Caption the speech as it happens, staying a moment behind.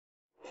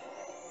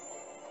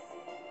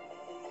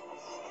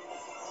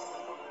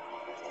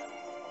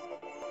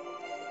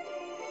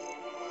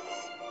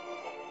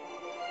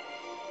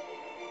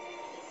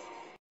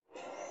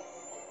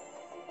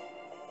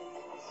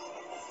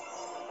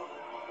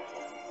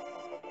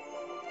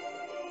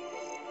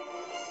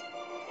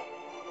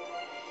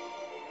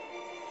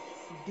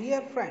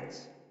Dear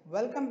friends,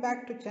 welcome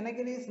back to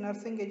Chanagiri's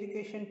Nursing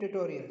Education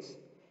Tutorials.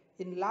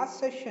 In last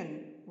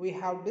session, we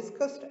have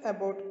discussed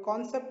about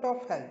concept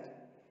of health.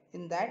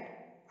 In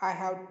that, I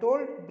have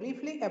told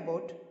briefly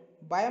about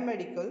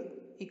biomedical,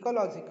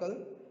 ecological,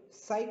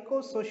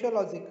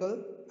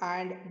 psychosociological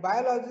and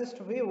biologist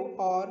view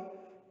or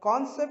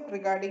concept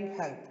regarding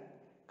health.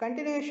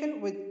 Continuation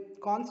with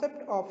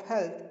concept of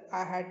health,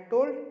 I had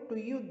told to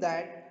you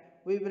that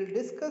we will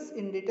discuss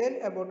in detail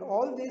about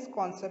all these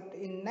concepts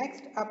in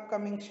next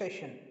upcoming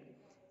session.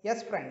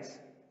 Yes friends,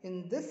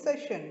 in this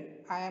session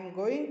I am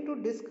going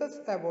to discuss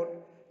about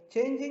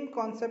changing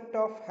concept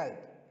of health.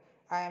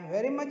 I am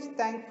very much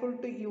thankful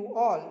to you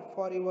all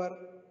for your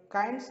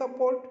kind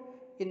support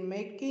in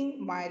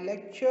making my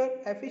lecture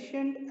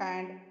efficient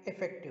and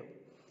effective.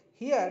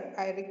 Here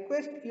I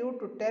request you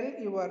to tell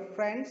your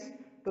friends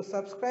to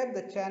subscribe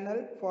the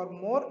channel for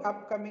more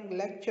upcoming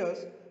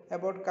lectures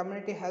about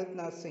community health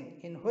nursing,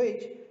 in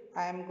which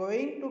I am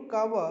going to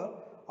cover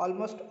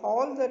almost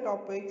all the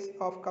topics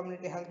of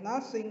community health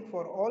nursing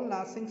for all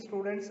nursing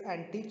students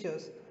and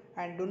teachers.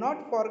 And do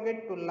not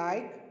forget to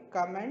like,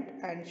 comment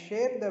and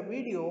share the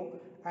video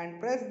and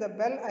press the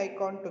bell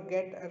icon to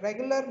get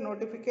regular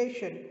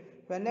notification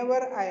whenever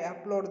I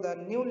upload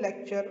the new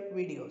lecture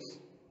videos.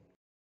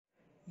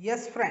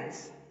 Yes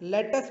friends,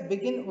 let us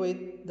begin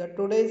with the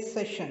today's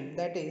session,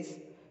 that is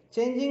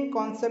changing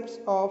concepts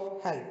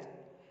of health.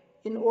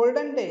 In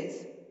olden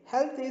days,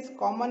 health is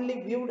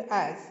commonly viewed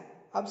as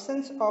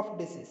absence of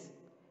disease.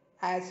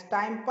 As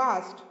time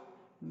passed,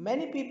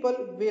 many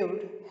people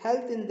viewed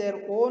health in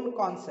their own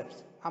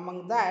concepts.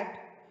 Among that,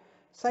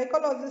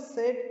 psychologists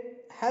said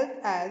health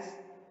as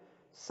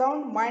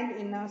sound mind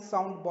in a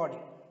sound body.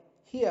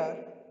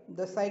 Here,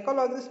 the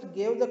psychologist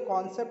gave the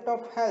concept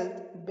of health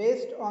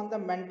based on the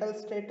mental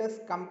status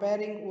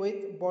comparing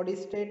with body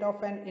state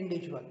of an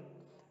individual.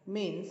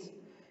 Means,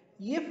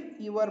 if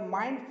your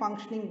mind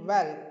functioning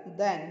well,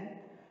 then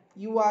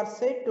you are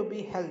said to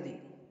be healthy.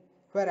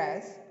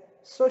 Whereas,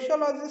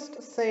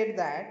 sociologists said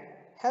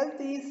that health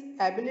is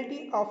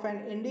ability of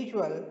an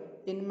individual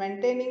in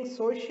maintaining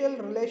social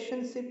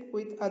relationship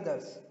with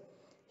others.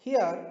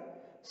 Here,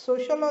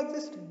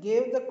 sociologists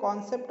gave the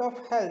concept of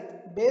health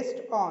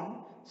based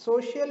on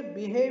social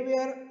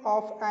behavior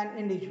of an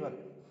individual.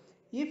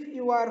 If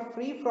you are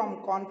free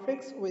from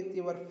conflicts with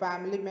your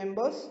family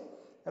members,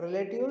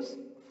 relatives,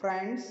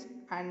 friends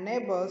and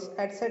neighbors,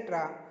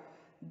 etc.,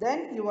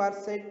 then you are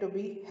said to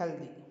be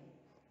healthy.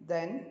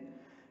 Then,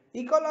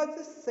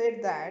 ecologists said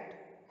that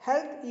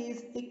health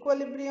is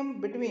equilibrium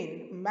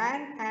between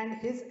man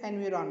and his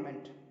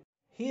environment.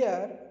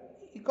 Here,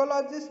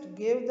 ecologists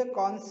gave the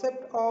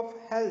concept of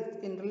health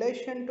in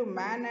relation to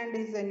man and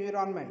his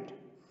environment.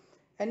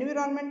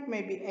 Environment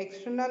may be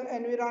external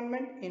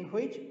environment in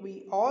which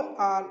we all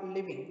are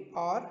living,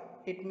 or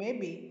it may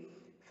be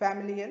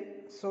familial,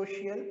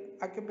 social,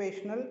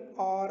 occupational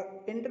or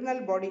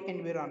internal body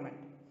environment.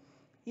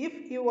 If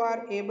you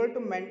are able to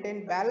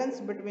maintain balance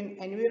between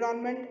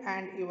environment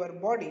and your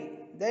body,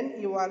 then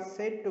you are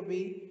said to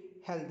be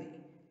healthy.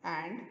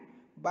 And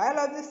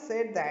biologists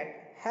said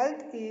that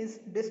health is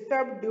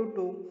disturbed due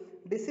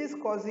to disease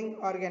causing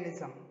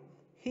organism.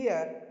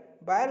 Here,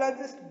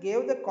 biologists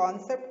gave the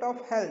concept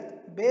of health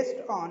based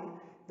on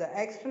the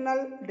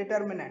external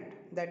determinant,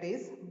 that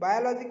is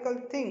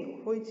biological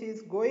thing which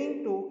is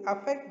going to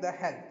affect the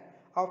health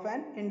of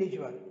an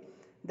individual.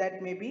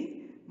 That may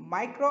be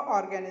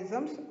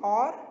microorganisms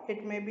or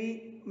it may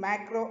be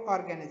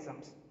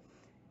macroorganisms.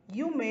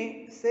 You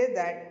may say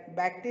that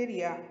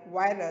bacteria,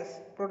 virus,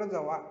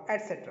 protozoa,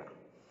 etc.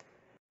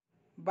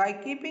 By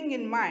keeping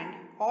in mind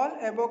all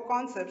above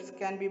concepts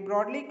can be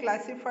broadly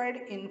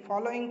classified in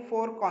following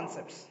four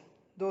concepts.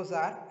 Those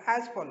are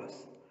as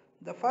follows.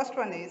 The first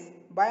one is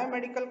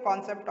biomedical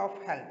concept of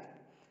health.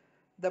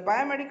 The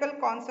biomedical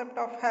concept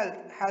of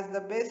health has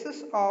the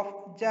basis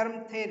of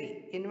germ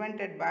theory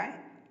invented by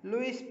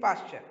Louis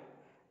Pasteur.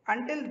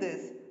 Until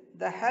this,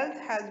 the health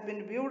has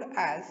been viewed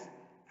as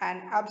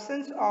an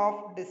absence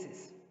of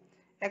disease.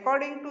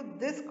 According to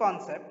this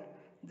concept,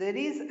 there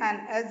is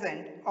an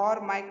agent or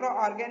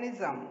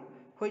microorganism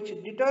which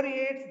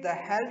deteriorates the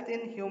health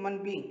in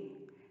human being.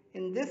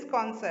 In this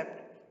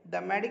concept, the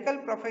medical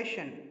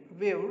profession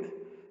viewed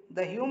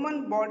the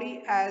human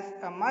body as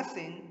a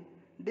machine,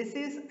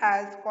 disease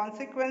as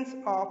consequence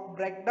of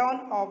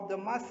breakdown of the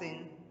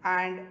machine,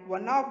 and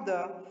one of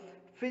the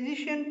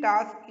physician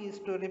task is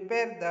to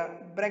repair the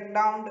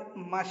breakdown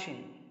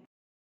machine.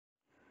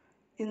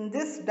 In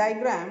this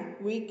diagram,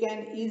 we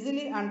can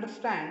easily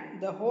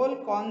understand the whole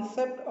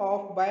concept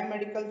of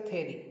biomedical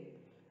theory.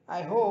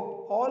 I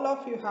hope all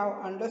of you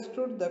have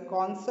understood the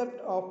concept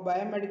of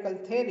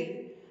biomedical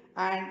theory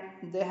and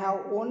they have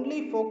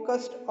only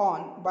focused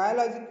on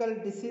biological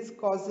disease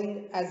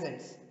causing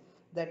agents,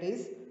 that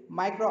is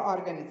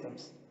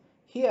microorganisms.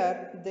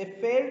 Here they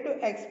fail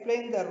to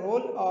explain the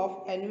role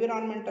of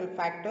environmental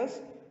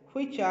factors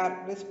which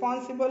are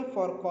responsible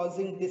for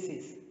causing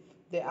disease.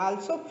 They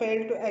also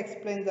fail to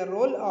explain the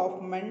role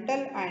of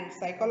mental and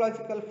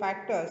psychological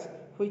factors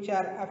which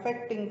are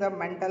affecting the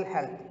mental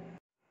health.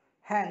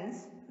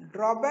 Hence,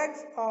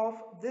 drawbacks of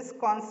this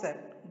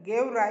concept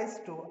gave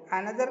rise to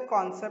another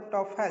concept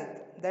of health,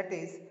 that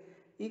is,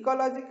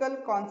 ecological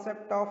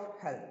concept of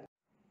health.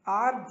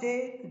 R.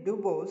 J.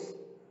 Dubos,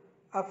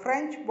 a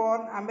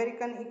French-born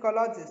American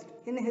ecologist,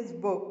 in his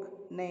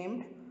book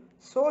named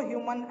So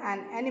Human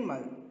and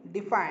Animal,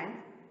 defined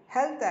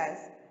health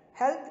as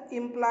health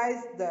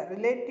implies the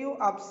relative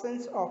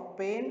absence of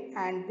pain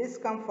and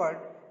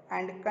discomfort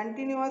and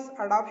continuous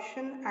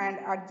adaptation and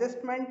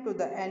adjustment to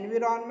the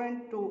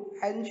environment to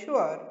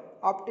ensure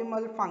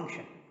optimal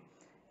function.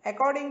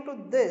 According to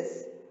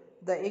this,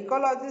 the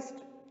ecologist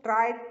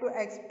tried to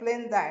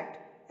explain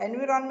that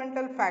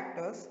environmental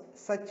factors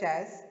such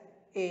as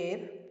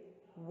air,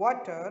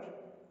 water,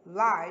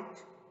 light,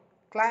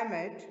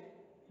 climate,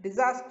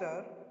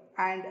 disaster,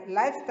 and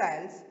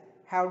lifestyles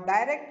have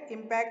direct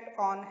impact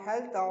on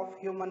health of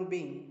human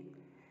being.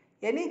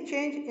 Any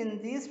change in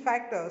these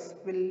factors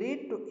will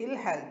lead to ill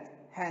health.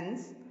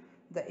 Hence,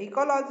 the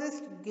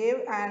ecologist gave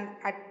an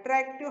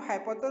attractive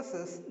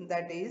hypothesis,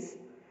 that is,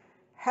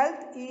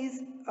 health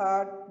is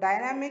a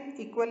dynamic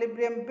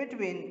equilibrium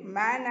between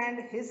man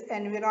and his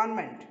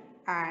environment,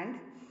 and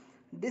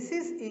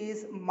disease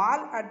is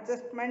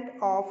maladjustment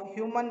of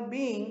human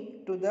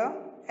being to the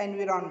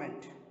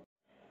environment.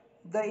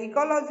 The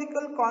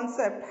ecological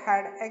concept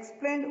had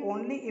explained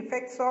only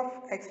effects of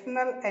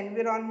external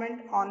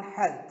environment on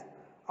health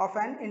of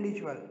an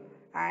individual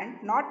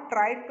and not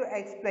tried to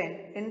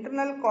explain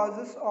internal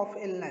causes of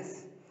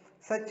illness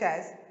such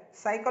as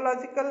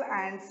psychological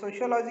and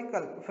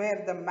sociological,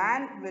 where the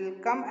man will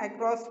come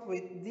across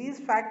with these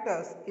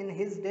factors in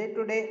his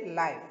day-to-day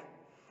life.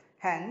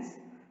 Hence,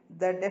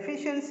 the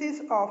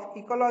deficiencies of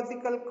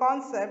ecological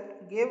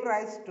concept gave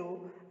rise to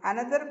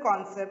another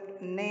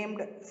concept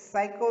named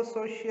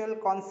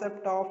psychosocial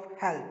concept of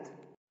health.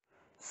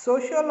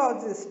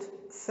 Sociologists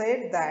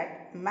said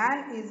that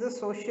man is a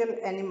social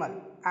animal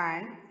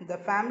and the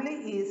family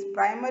is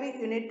primary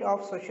unit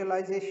of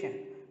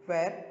socialization,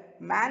 where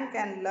man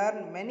can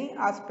learn many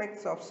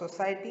aspects of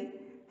society,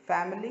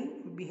 family,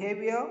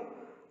 behavior,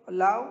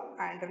 love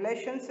and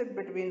relationship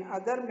between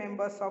other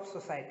members of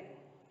society.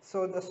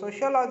 So the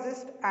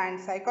sociologist and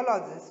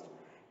psychologist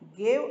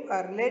gave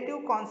a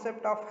relative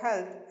concept of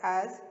health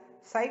as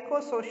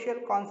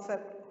psychosocial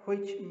concept,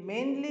 which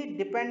mainly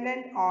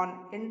dependent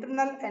on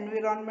internal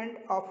environment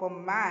of a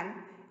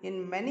man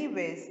in many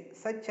ways,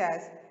 such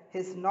as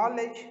his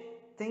knowledge,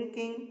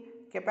 thinking,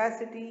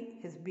 capacity,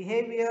 his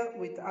behavior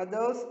with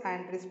others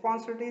and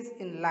responsibilities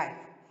in life.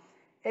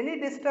 Any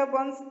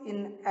disturbance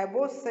in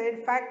above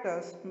said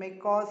factors may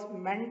cause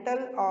mental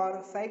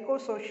or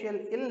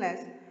psychosocial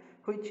illness,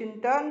 which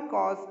in turn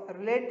cause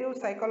relative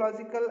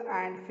psychological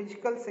and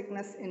physical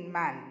sickness in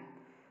man.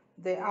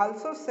 They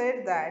also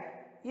said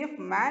that if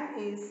man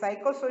is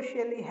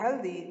psychosocially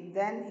healthy,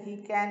 then he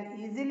can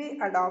easily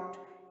adopt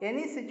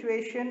any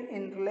situation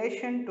in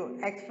relation to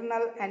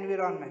external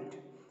environment.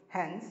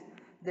 Hence,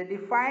 they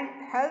defined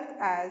health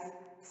as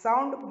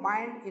sound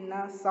mind in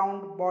a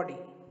sound body.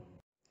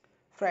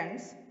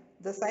 Friends,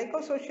 the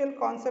psychosocial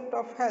concept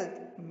of health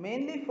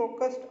mainly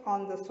focused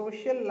on the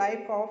social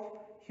life of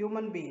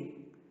human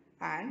being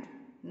and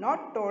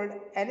not told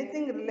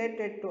anything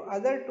related to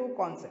other two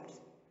concepts.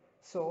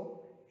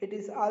 So, it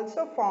is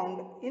also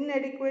found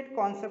inadequate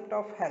concept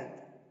of health.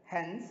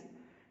 Hence,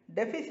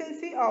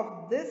 deficiency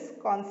of this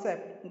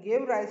concept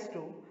gave rise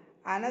to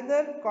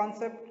another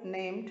concept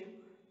named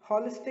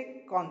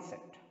holistic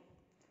concept.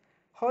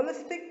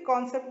 Holistic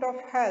concept of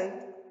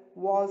health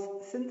was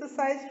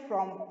synthesized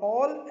from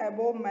all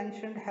above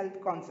mentioned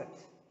health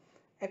concepts.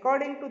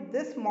 According to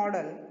this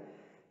model,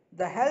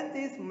 the health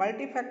is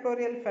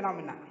multifactorial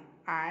phenomena,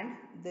 and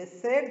they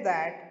said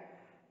that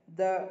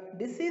the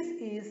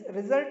disease is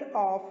result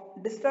of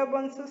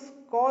disturbances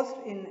caused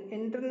in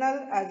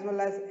internal as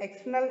well as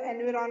external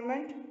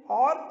environment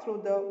or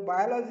through the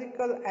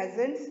biological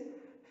agents,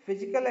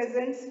 physical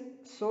agents,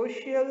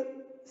 social,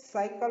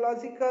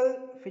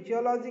 psychological,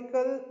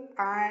 physiological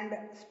and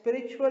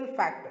spiritual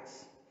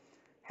factors.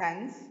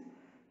 Hence,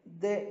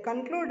 they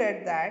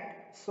concluded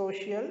that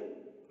social,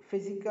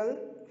 physical,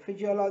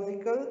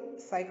 physiological,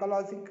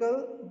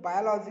 psychological,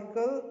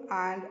 biological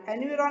and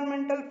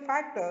environmental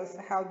factors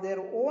have their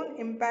own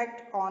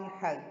impact on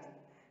health.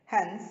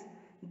 Hence,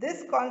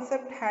 this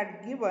concept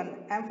had given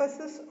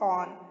emphasis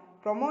on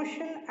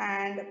promotion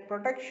and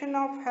protection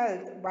of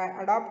health by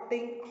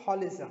adopting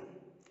holism.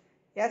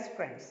 Yes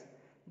friends,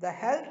 the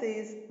health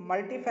is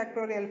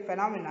multifactorial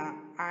phenomena,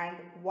 and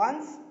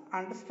once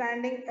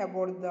understanding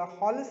about the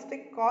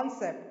holistic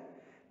concept,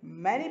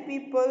 many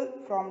people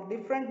from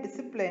different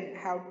disciplines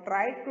have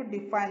tried to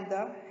define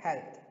the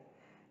health.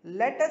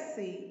 Let us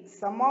see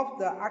some of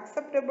the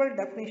acceptable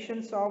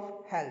definitions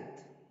of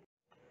health.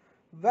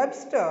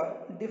 Webster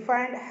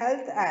defined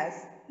health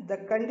as the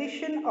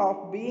condition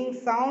of being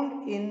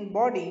sound in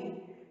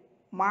body,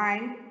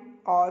 mind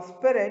or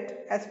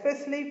spirit,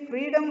 especially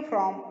freedom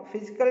from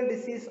physical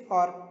disease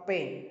or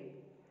pain.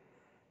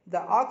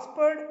 The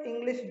Oxford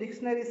English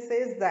Dictionary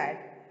says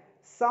that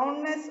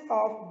soundness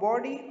of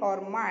body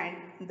or mind,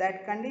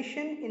 that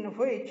condition in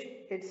which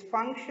its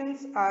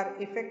functions are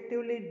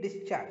effectively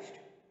discharged.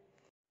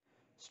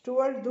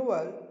 Stuart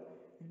Duell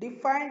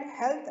defined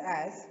health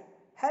as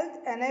health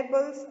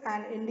enables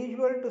an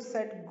individual to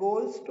set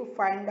goals, to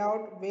find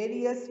out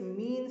various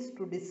means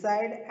to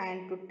decide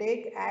and to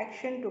take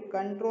action to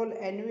control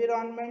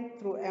environment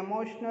through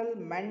emotional,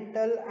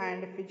 mental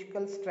and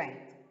physical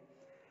strength.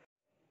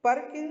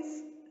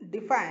 Perkins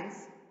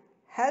defines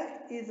health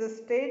is a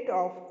state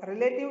of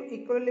relative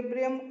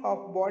equilibrium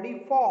of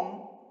body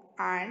form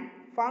and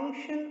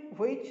function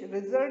which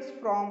results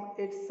from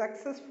its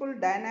successful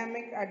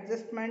dynamic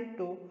adjustment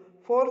to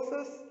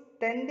forces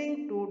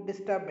tending to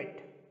disturb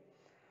it.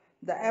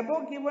 The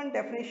above given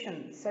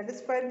definition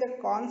satisfy the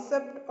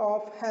concept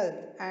of health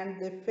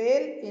and they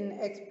fail in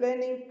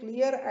explaining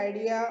clear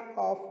idea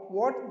of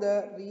what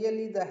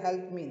really the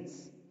health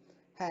means.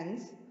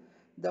 Hence,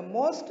 the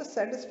most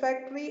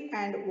satisfactory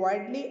and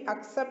widely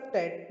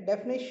accepted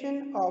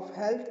definition of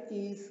health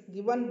is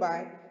given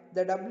by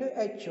the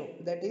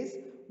WHO, that is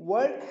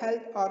World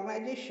Health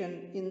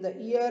Organization, in the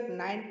year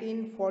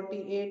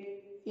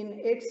 1948 in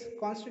its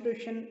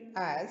constitution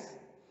as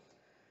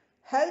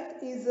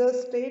health is a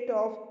state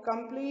of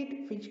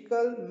complete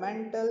physical,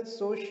 mental,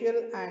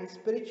 social and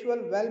spiritual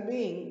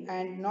well-being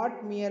and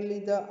not merely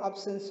the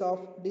absence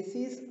of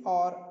disease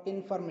or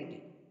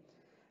infirmity.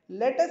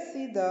 Let us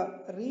see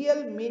the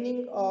real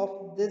meaning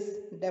of this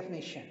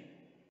definition.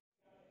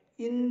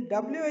 In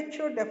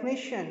WHO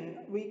definition,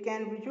 we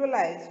can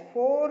visualize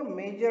four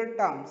major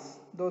terms.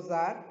 Those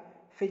are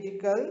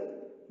physical,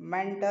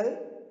 mental,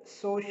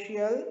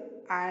 social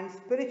and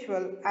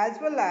spiritual, as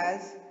well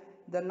as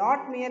the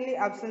not merely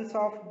absence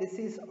of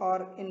disease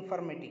or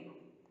infirmity.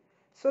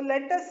 So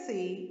let us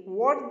see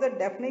what the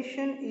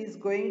definition is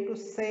going to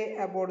say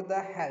about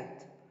the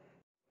health.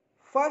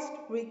 First,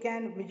 we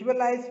can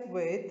visualize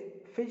with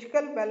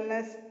physical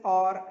wellness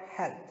or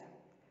health.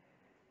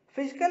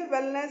 Physical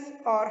wellness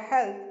or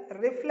health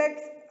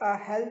reflects a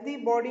healthy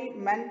body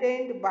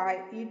maintained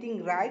by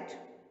eating right,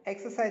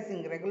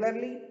 exercising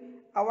regularly,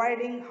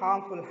 avoiding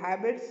harmful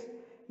habits,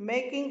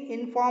 making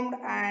informed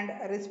and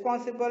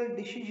responsible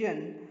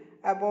decisions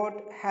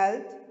about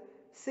health,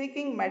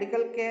 seeking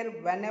medical care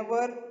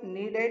whenever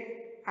needed,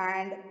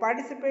 and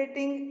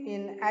participating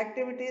in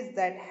activities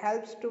that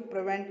helps to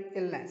prevent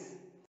illness.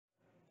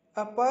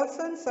 A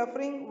person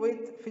suffering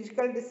with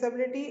physical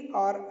disability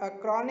or a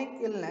chronic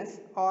illness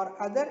or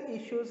other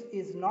issues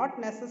is not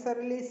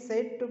necessarily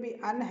said to be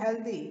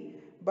unhealthy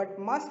but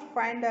must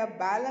find a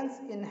balance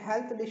in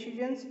health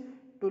decisions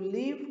to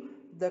live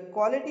the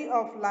quality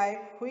of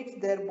life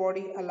which their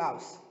body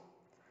allows.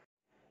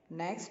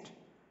 Next,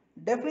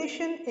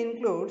 definition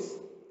includes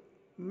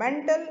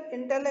mental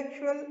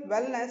intellectual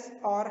wellness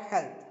or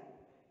health.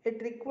 It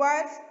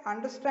requires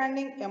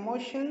understanding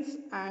emotions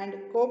and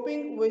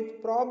coping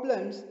with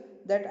problems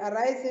that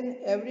arise in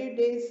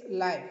everyday's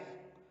life.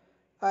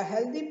 A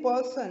healthy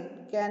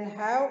person can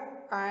have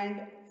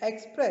and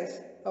express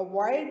a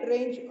wide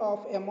range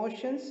of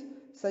emotions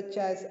such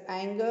as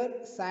anger,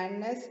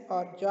 sadness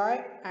or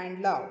joy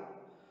and love.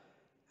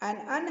 An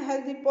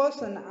unhealthy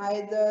person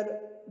either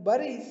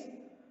buries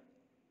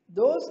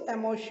those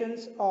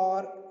emotions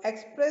or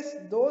express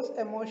those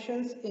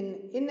emotions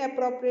in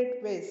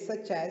inappropriate ways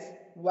such as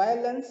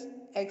violence,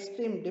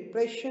 extreme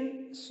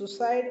depression,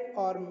 suicide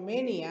or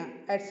mania,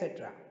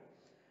 etc.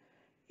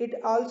 It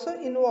also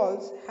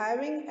involves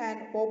having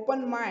an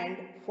open mind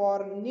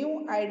for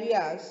new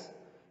ideas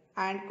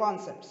and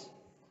concepts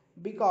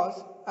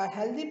because a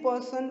healthy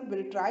person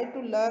will try to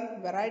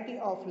learn variety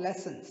of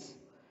lessons.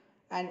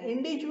 An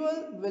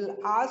individual will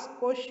ask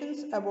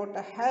questions about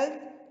a health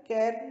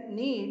care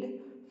need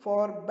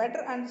for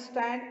better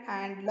understand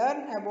and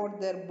learn about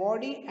their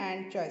body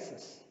and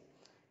choices.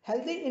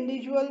 Healthy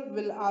individual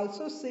will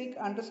also seek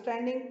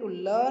understanding to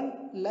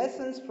learn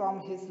lessons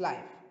from his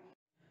life.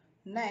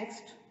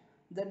 Next,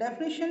 the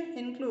definition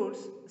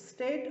includes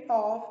state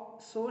of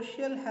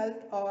social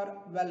health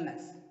or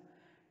wellness.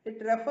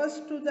 It refers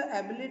to the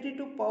ability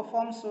to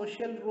perform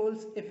social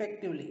roles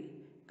effectively,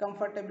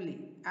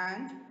 comfortably,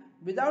 and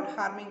without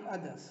harming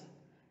others.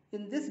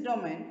 In this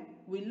domain,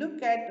 we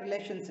look at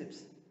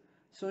relationships,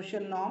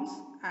 social norms,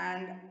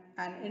 and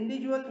an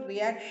individual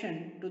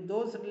reaction to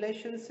those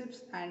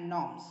relationships and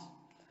norms.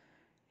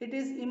 It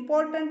is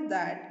important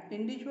that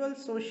individual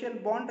social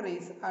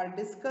boundaries are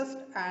discussed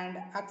and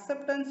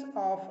acceptance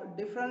of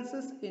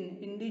differences in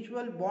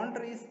individual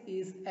boundaries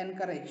is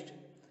encouraged.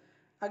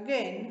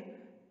 Again,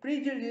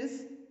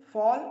 prejudice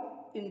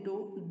fall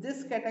into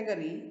this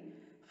category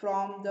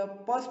from the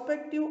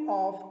perspective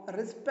of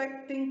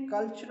respecting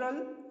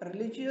cultural,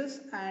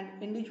 religious and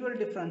individual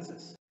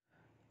differences.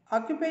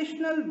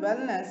 Occupational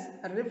wellness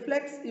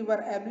reflects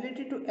your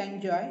ability to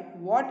enjoy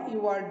what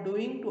you are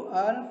doing to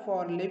earn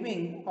for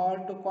living or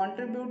to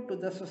contribute to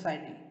the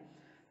society.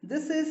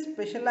 This is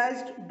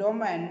specialized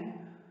domain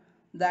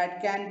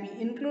that can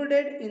be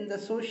included in the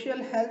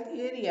social health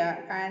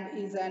area and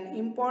is an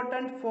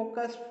important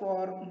focus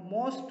for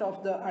most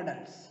of the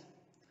adults.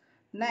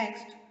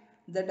 Next,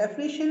 The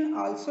definition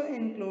also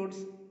includes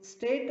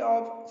state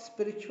of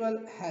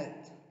spiritual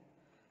health.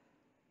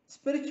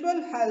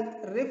 Spiritual health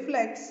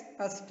reflects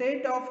a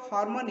state of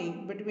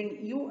harmony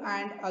between you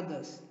and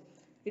others.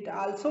 It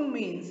also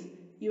means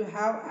you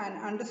have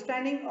an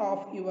understanding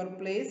of your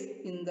place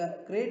in the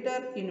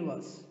greater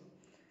universe.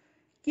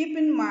 Keep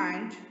in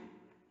mind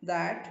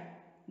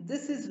that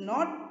this is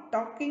not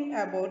talking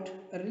about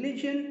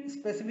religion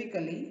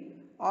specifically,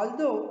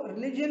 although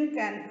religion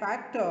can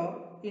factor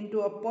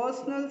into a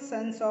personal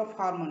sense of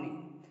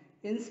harmony.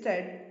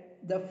 Instead,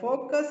 the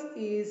focus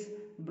is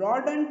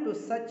broadened to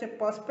such a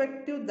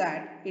perspective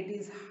that it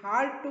is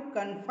hard to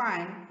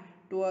confine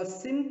to a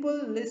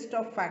simple list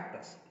of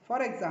factors.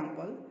 For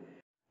example,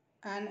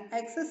 an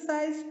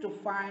exercise to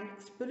find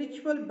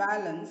spiritual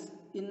balance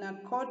in a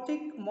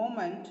chaotic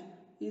moment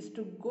is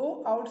to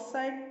go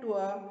outside to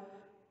a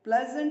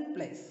pleasant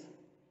place.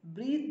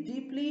 Breathe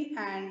deeply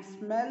and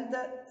smell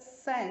the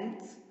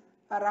scents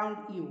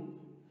around you.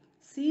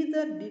 See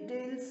the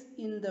details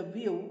in the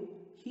view,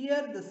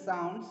 hear the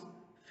sounds,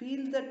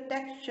 feel the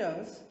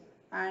textures,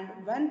 and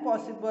when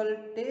possible,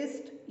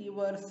 taste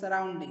your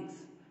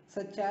surroundings,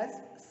 such as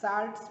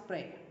salt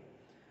spray.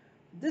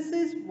 This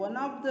is one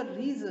of the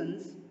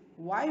reasons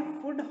why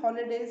food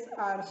holidays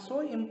are so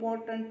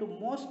important to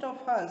most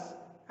of us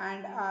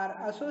and are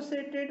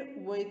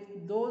associated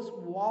with those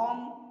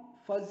warm,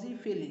 fuzzy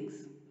feelings.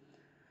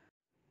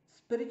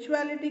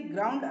 Spirituality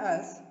grounds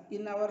us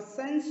in our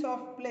sense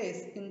of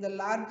place in the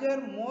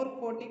larger, more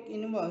chaotic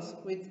universe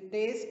with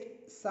taste,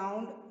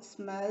 sound,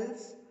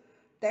 smells,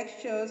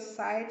 textures,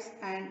 sights,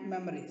 and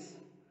memories.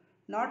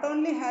 Not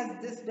only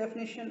has this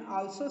definition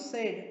also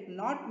said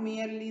not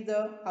merely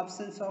the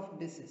absence of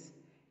disease,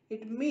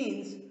 it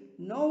means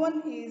no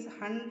one is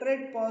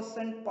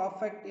 100%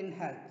 perfect in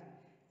health.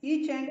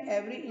 Each and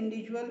every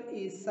individual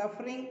is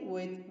suffering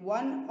with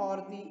one or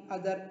the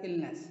other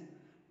illness.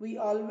 We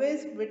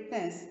always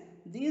witness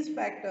these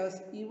factors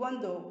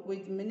even though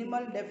with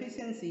minimal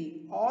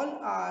deficiency, all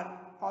are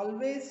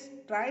always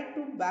try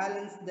to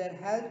balance their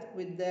health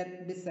with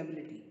their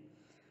disability.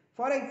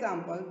 For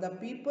example, the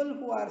people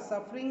who are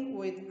suffering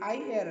with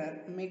eye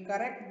error may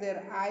correct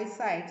their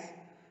eyesight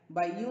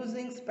by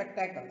using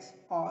spectacles,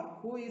 or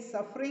who is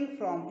suffering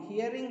from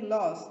hearing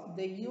loss,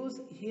 they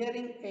use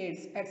hearing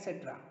aids,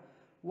 etc.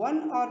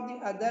 One or the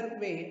other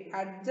way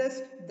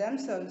adjust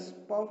themselves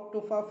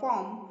to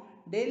perform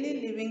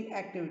daily living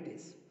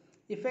activities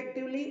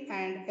effectively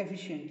and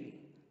efficiently.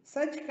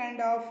 Such kind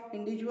of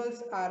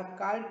individuals are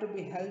called to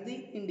be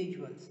healthy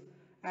individuals,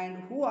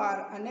 and who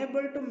are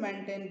unable to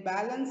maintain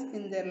balance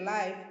in their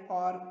life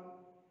or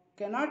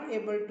cannot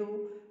able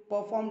to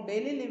perform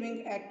daily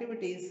living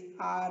activities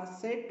are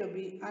said to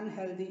be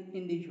unhealthy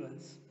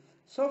individuals.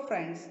 So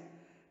friends,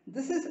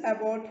 this is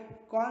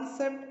about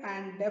concept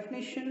and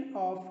definition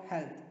of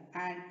health,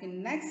 and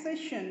in next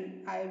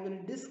session I will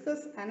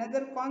discuss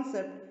another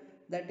concept,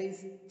 that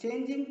is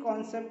changing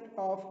concept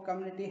of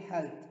community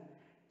health.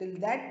 Till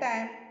that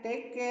time,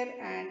 take care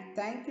and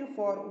thank you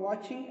for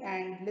watching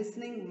and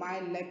listening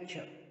my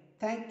lecture.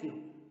 Thank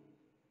you.